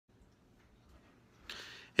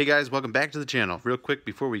Hey guys, welcome back to the channel. Real quick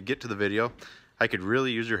before we get to the video, I could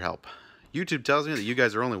really use your help. YouTube tells me that you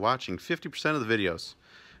guys are only watching 50% of the videos,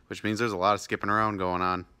 which means there's a lot of skipping around going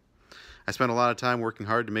on. I spent a lot of time working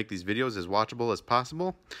hard to make these videos as watchable as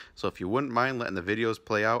possible, so if you wouldn't mind letting the videos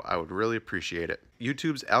play out, I would really appreciate it.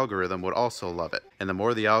 YouTube's algorithm would also love it, and the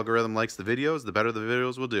more the algorithm likes the videos, the better the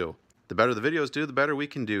videos will do. The better the videos do, the better we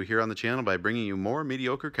can do here on the channel by bringing you more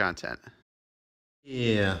mediocre content.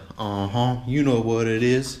 Yeah, you know what it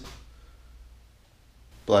is.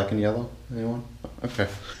 Black and yellow, anyone? Okay.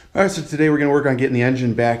 All right, so today we're gonna work on getting the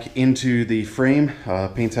engine back into the frame.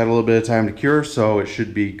 Paint's had a little bit of time to cure, so it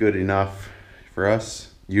should be good enough for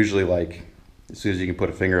us. Usually, like, as soon as you can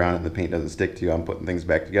put a finger on it and the paint doesn't stick to you, I'm putting things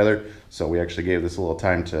back together. So we actually gave this a little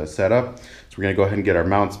time to set up. So we're gonna go ahead and get our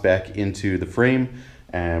mounts back into the frame,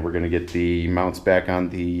 and we're gonna get the mounts back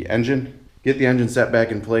on the engine. Get the engine set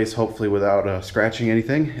back in place, hopefully without scratching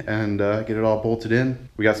anything, and get it all bolted in.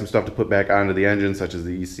 We got some stuff to put back onto the engine, such as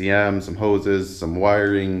the ECM, some hoses, some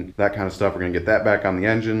wiring, that kind of stuff. We're gonna get that back on the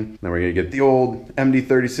engine. Then we're gonna get the old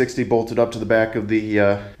MD3060 bolted up to the back of the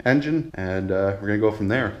engine, and we're gonna go from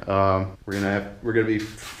there. We're gonna be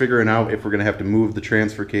figuring out if we're gonna have to move the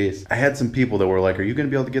transfer case. I had some people that were like, "Are you gonna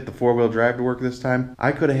be able to get the four-wheel drive to work this time?"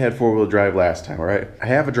 I could have had four-wheel drive last time, all right? I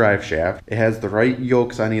have a drive shaft. It has the right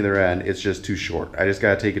yokes on either end. It's just too short. I just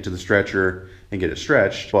gotta take it to the stretcher and get it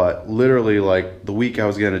stretched. But literally, like, the week I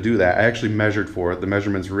was gonna do that, I actually measured for it. The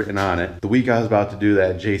measurement's written on it. The week I was about to do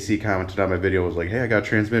that, JC commented on my video, was like, "Hey, I got a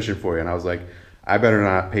transmission for you." And I was like, I better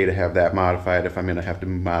not pay to have that modified if I'm gonna have to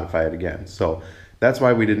modify it again. So that's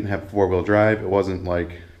why we didn't have four-wheel drive. It wasn't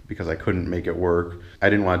like because I couldn't make it work. I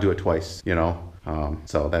didn't want to do it twice, you know?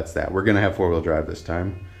 So that's that. We're gonna have four-wheel drive this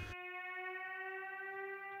time.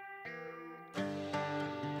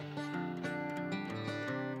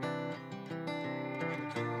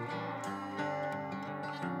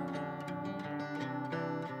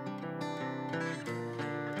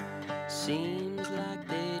 Seems like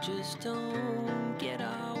they just don't get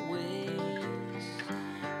our ways.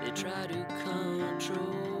 They try to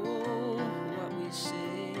control what we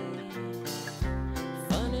say.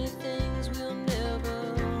 Funny things will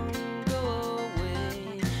never go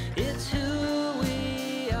away. It's who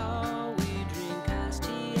we are. We drink iced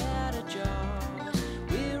tea out of jars.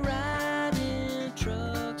 We ride in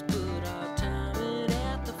trucks, put our time in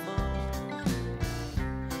at the farm.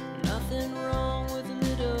 Nothing wrong with a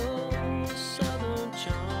little Southern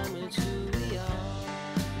charm, it's who we are.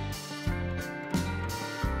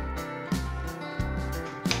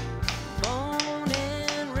 Born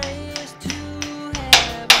and raised to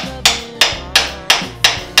have a loving heart.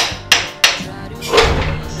 Try to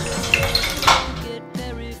get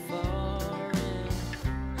very far.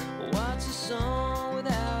 And what's a song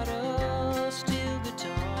without a steel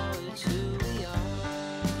guitar? It's who we are.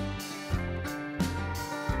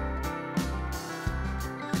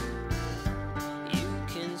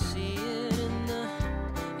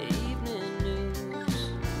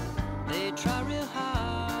 Try real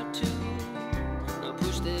hard to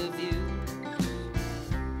push their views.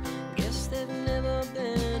 Guess they've never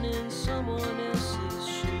been in someone else's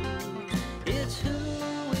shoes. It's who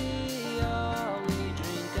we are. We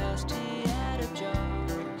drink iced tea out of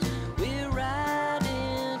jars. We ride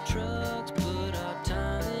in trucks, put our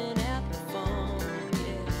time in at the farm.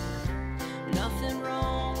 Yeah, nothing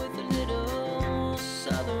wrong with a little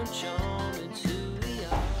Southern charm. It's who we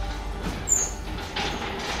are.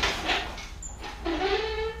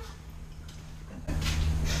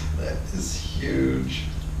 That is huge.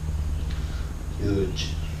 Huge.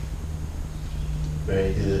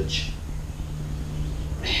 Very huge.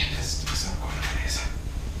 Man, this is so nice.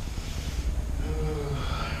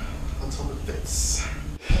 Let's hope it fits.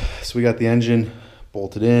 So we got the engine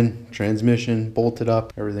bolted in, transmission bolted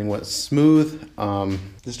up, everything went smooth.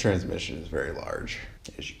 This transmission is very large,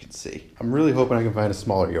 as you can see. I'm really hoping I can find a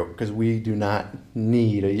smaller yoke because we do not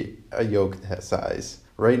need a yoke that size.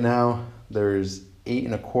 Right now, there's 8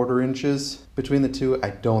 1/4 inches between the two.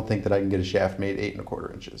 I don't think that I can get a shaft made 8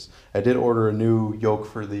 1/4 inches. I did order a new yoke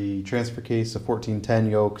for the transfer case, a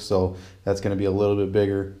 1410 yoke, so that's going to be a little bit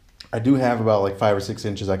bigger. I do have about like 5 or 6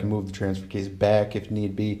 inches. I can move the transfer case back if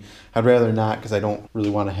need be. I'd rather not because I don't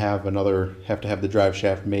really want to have to have the drive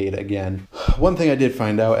shaft made again. One thing I did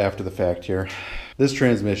find out after the fact here, this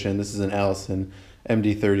transmission, this is an Allison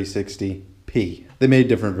MD3060 P. They made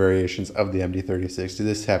different variations of the MD3060.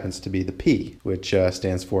 This happens to be the P, which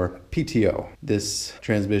stands for PTO. This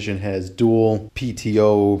transmission has dual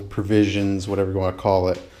PTO provisions, whatever you want to call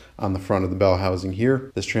it, on the front of the bell housing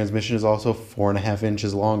here. This transmission is also 4.5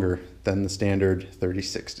 inches longer than the standard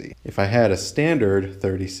 3060. If I had a standard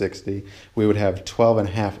 3060, we would have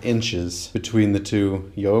 12.5 inches between the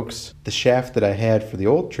two yokes. The shaft that I had for the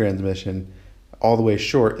old transmission, all the way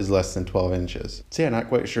short, is less than 12 inches. So yeah, not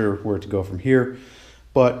quite sure where to go from here.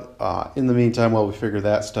 But in the meantime, while we figure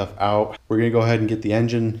that stuff out, we're gonna go ahead and get the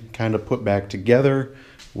engine kind of put back together.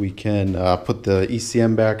 We can put the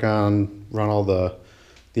ECM back on, run all the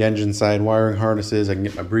engine side wiring harnesses. I can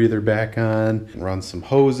get my breather back on, run some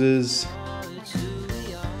hoses.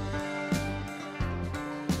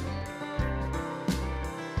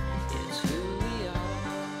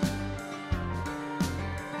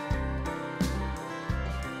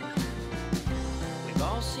 We've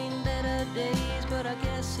all seen better days, but I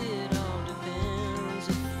guess it all depends.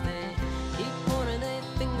 If they keep pointing their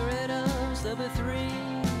finger at us, there'll be three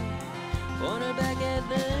pointing back at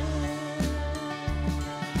them.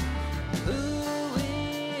 Who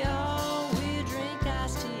we are, we drink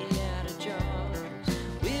iced tea out of jars.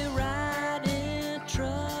 We ride in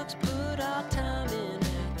trucks, put our time in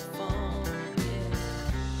at the farm. Yeah,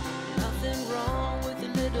 nothing wrong with a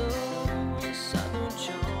little southern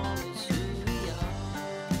charm. It's who we are.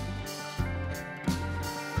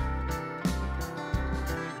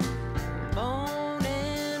 Born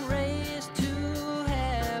and raised to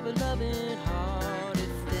have a loving heart.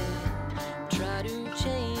 If they try to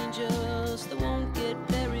change us, they won't get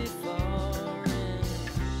very far. And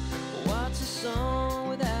what's a song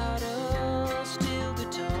without a steel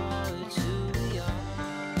guitar? It's who we are.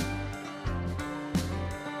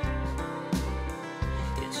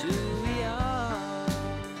 It's who we are.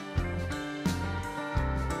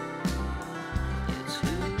 It's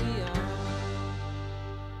who we are.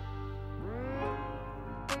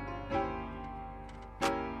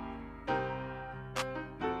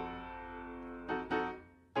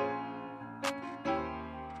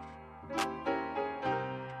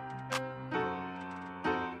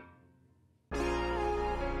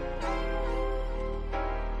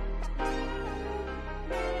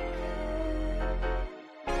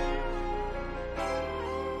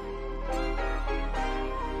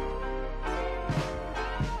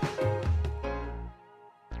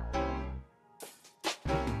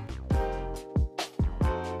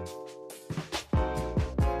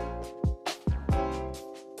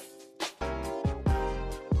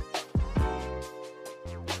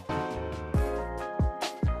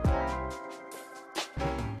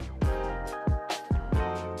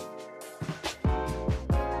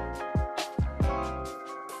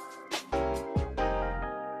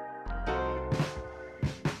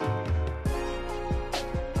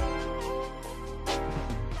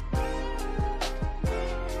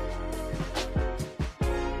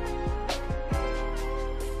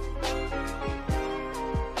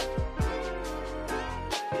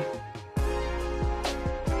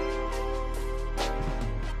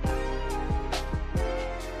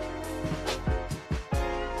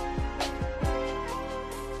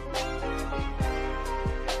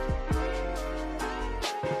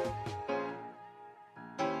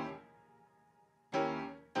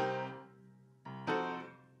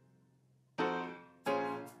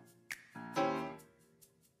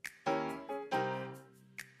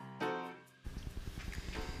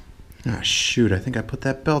 Ah, shoot, I think I put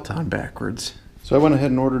that belt on backwards. So I went ahead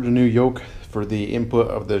and ordered a new yoke for the input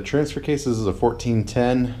of the transfer case. This is a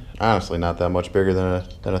 1410. Honestly, not that much bigger than a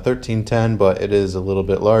 1310, but it is a little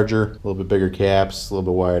bit larger, a little bit bigger caps, a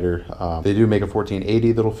little bit wider. They do make a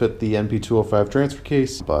 1480 that'll fit the NP205 transfer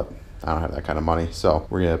case, but I don't have that kind of money, so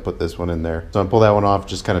we're gonna put this one in there. So I'm gonna pull that one off,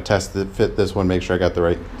 just kind of test it, fit this one, make sure I got the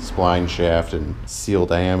right spline shaft and seal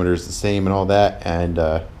diameters the same and all that, and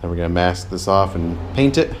then we're gonna mask this off and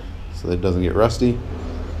paint it so that it doesn't get rusty,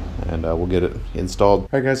 and we'll get it installed. All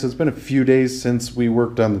right guys, so it's been a few days since we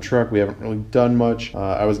worked on the truck. We haven't really done much.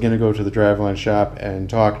 I was gonna go to the driveline shop and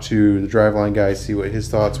talk to the driveline guy, see what his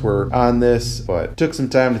thoughts were on this, but took some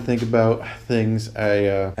time to think about things.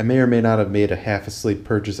 I may or may not have made a half asleep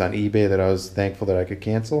purchase on eBay that I was thankful that I could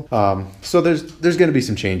cancel. So there's gonna be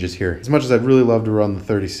some changes here. As much as I'd really love to run the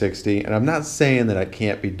 3060, and I'm not saying that I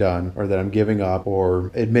can't be done or that I'm giving up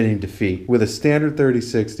or admitting defeat. With a standard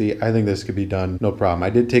 3060, I think this could be done no problem.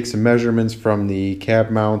 I did take some measurements from the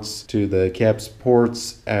cab mounts to the cab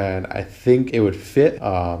supports, and I think it would fit.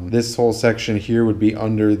 This whole section here would be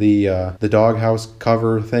under the doghouse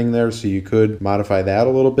cover thing there, so you could modify that a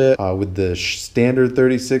little bit. With the standard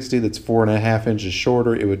 3060 that's 4.5 inches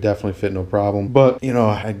shorter, it would definitely fit no problem. But you know,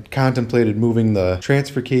 I contemplated moving the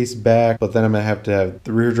transfer case back, but then I'm gonna have to have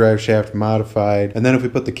the rear drive shaft modified, and then if we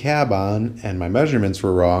put the cab on and my measurements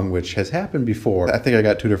were wrong, which has happened before, I think I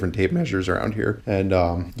got two different tape measures around here, and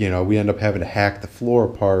you know, we end up having to hack the floor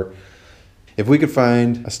apart If we could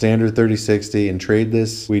find a standard 3060 and trade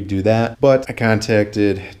this, we'd do that. But I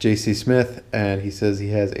contacted JC Smith and he says he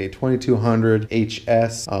has a 2200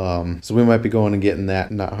 HS. So we might be going and getting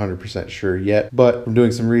that. Not 100% sure yet. But from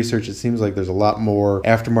doing some research, it seems like there's a lot more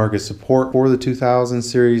aftermarket support for the 2000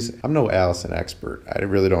 series. I'm no Allison expert. I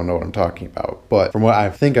really don't know what I'm talking about. But from what I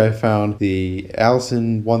think I found, the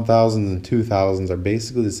Allison 1000s and 2000s are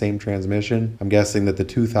basically the same transmission. I'm guessing that the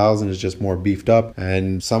 2000 is just more beefed up,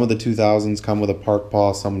 and some of the 2000s come with a park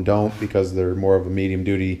paw, some don't because they're more of a medium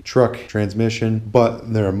duty truck transmission,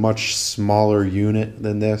 but they're a much smaller unit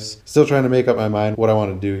than this. Still trying to make up my mind what I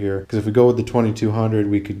want to do here, because if we go with the 2200,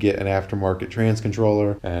 we could get an aftermarket trans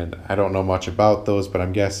controller, and I don't know much about those, but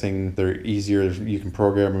I'm guessing they're easier. You can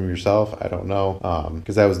program them yourself. I don't know,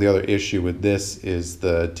 because that was the other issue with this, is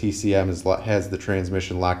the TCM has the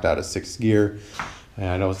transmission locked out of 6th gear. And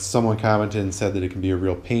I know someone commented and said that it can be a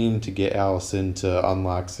real pain to get Allison to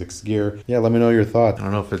unlock 6th gear. Yeah, let me know your thoughts. I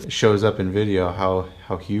don't know if it shows up in video how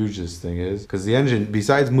huge this thing is, because the engine,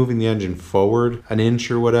 besides moving the engine forward an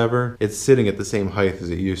inch or whatever, it's sitting at the same height as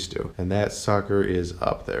it used to, and that sucker is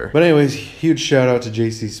up there. But anyways, huge shout out to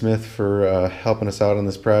JC Smith for helping us out on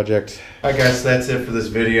this project. Alright guys, so that's it for this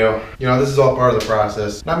video. You know, this is all part of the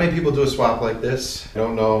process. Not many people do a swap like this. I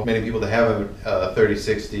don't know many people that have a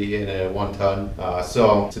 3060 in a 1-ton,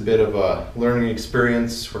 so it's a bit of a learning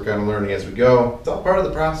experience. We're kind of learning as we go. It's all part of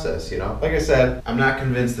the process, you know. Like I said, I'm not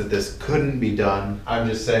convinced that this couldn't be done. I'm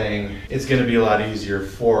just saying it's going to be a lot easier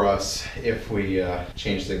for us if we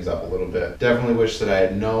change things up a little bit. Definitely wish that I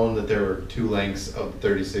had known that there were 2 lengths of the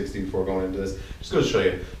 3060 before going into this. Just go to show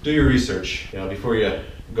you. Do your research, you know, before you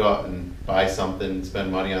go out and buy something,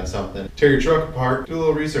 spend money on something. Tear your truck apart, do a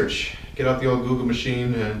little research. Get out the old Google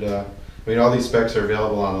machine, and I mean, all these specs are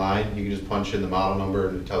available online. You can just punch in the model number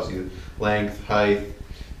and it tells you length, height,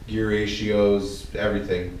 gear ratios,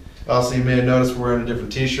 everything. Also, you may have noticed we're wearing a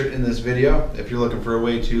different t-shirt in this video. If you're looking for a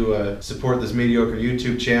way to support this mediocre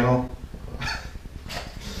YouTube channel.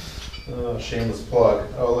 Oh, shameless plug.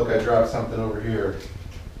 Oh, look, I dropped something over here.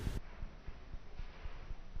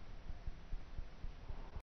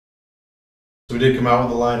 So we did come out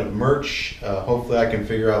with a line of merch. Hopefully I can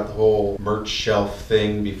figure out the whole merch shelf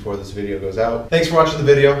thing before this video goes out. Thanks for watching the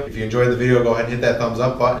video. If you enjoyed the video, go ahead and hit that thumbs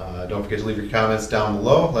up button. Don't forget to leave your comments down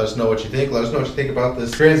below. Let us know what you think. Let us know what you think about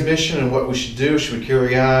this transmission and what we should do. Should we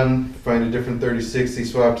carry on, find a different 3060,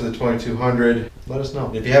 swap to the 2200? Let us know.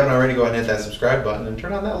 And if you haven't already, go ahead and hit that subscribe button and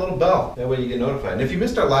turn on that little bell. That way you get notified. And if you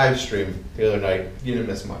missed our live stream the other night, you didn't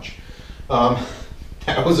miss much.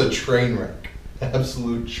 That was a train wreck.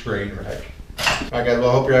 Absolute train wreck. Alright guys, well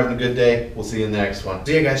I hope you're having a good day. We'll see you in the next one.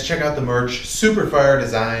 So yeah guys, check out the merch. Super fire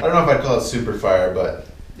design. I don't know if I'd call it super fire, but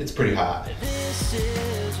it's pretty hot. This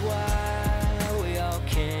is why we all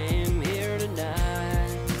came here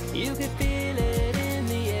tonight. You can feel it in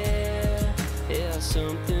the air. Yeah,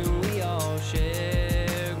 something we all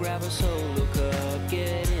share. Grab a solo cup,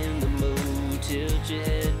 get in the mood. Tilt your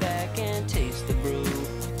head back and taste the brew.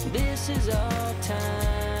 This is our time.